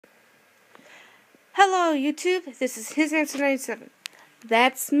Hello YouTube, this is His Answer 97.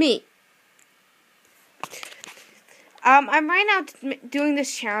 That's me. I'm right now doing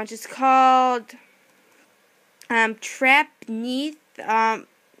this challenge. It's called Trap Beneath.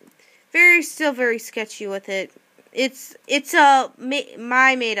 Still very sketchy with it. It's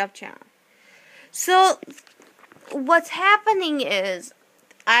my made up challenge. So what's happening is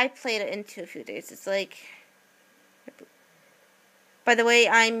I played it into a few days. It's like, by the way,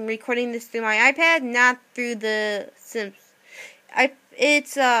 I'm recording this through my iPad, not through the Sims. I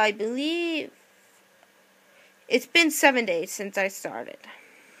believe it's been 7 days since I started.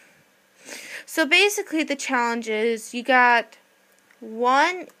 So basically the challenge is you got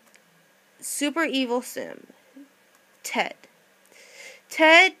one super evil Sim, Ted.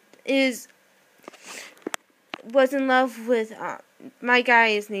 Ted was in love with my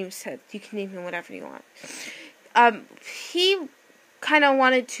guy. His name's Ted. You can name him whatever you want. He kind of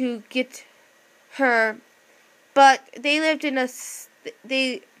wanted to get her, but they lived in the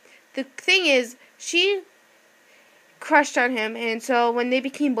thing is, she crushed on him, and so when they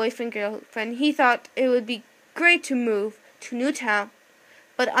became boyfriend girlfriend, he thought it would be great to move to Newtown,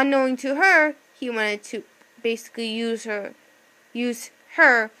 but unknowing to her, he wanted to basically use her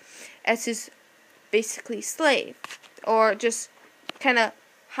as his basically slave, or just kind of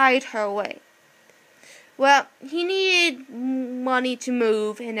hide her away. Well, he needed money to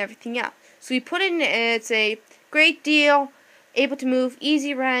move and everything else. So he put in it's a great deal, able to move,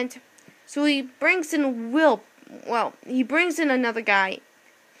 easy rent. So he brings in he brings in another guy.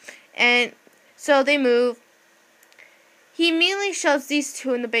 And so they move. He immediately shoves these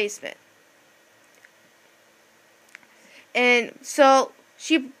two in the basement. And so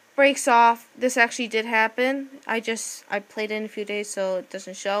she breaks off. This actually did happen. I played it in a few days, so it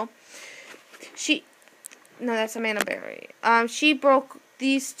doesn't show. No, that's Amanda Berry.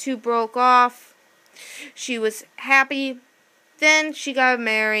 These two broke off. She was happy. Then she got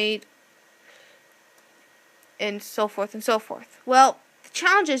married. And so forth and so forth. Well, the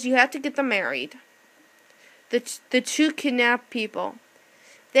challenge is you have to get them married. The two kidnapped people.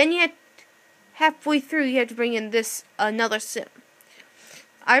 Then halfway through, you have to bring in another Sim.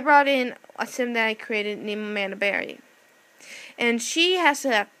 I brought in a Sim that I created named Amanda Berry. And she has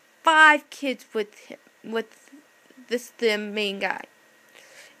to have 5 kids with the main guy,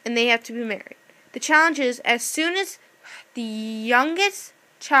 and they have to be married. The challenge is, as soon as the youngest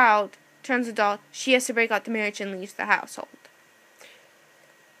child turns adult, she has to break out the marriage and leaves the household.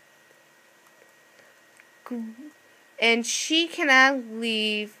 And she cannot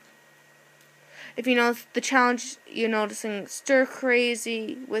leave. If you know the challenge, you're noticing stir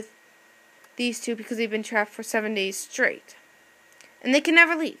crazy with these two because they've been trapped for 7 days straight, and they can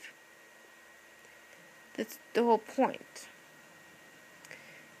never leave. That's the whole point.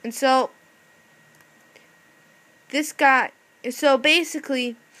 And so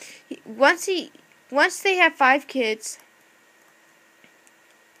basically, once they have 5 kids,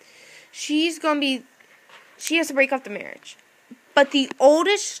 she has to break up the marriage. But the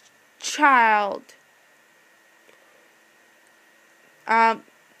oldest child,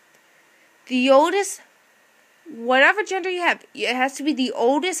 whatever gender you have, it has to be the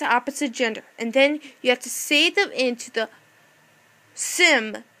oldest opposite gender. And then you have to save them into the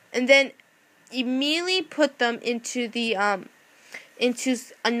Sim, and then immediately put them into into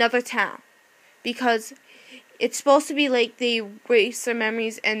another town. Because it's supposed to be like they erase their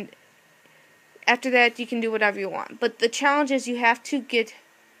memories, and after that you can do whatever you want. But the challenge is you have to get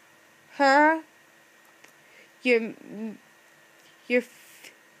her, the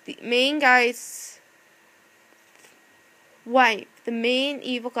main guy's wife, the main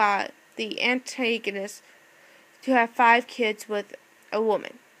evil god, the antagonist, to have 5 kids with a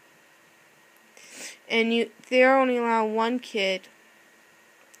woman. And they're only allowed 1 kid.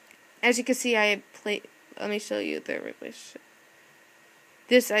 As you can see, let me show you their relationship.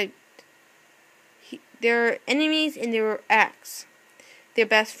 They're enemies and they were ex. They're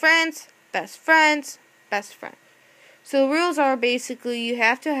best friends, best friends, best friend. So the rules are basically you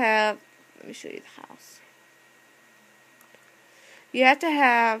have to have, let me show you the house. You have to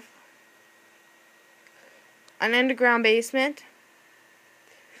have an underground basement,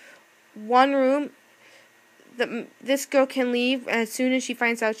 1 room. This girl can leave as soon as she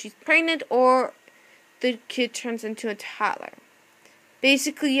finds out she's pregnant, or the kid turns into a toddler.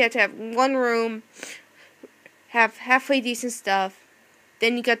 Basically, you have to have 1 room, have halfway decent stuff.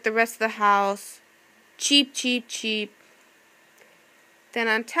 Then you got the rest of the house, cheap. Then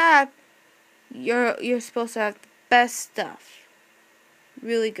on top, you're supposed to have the best stuff.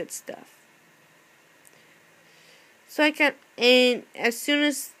 Really good stuff. So and as soon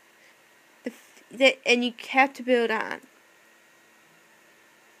as and you have to build on.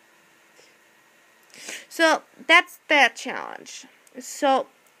 So that's that challenge. So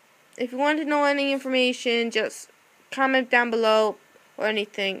if you want to know any information, just comment down below or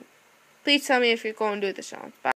anything. Please tell me if you're going to do the challenge. Bye.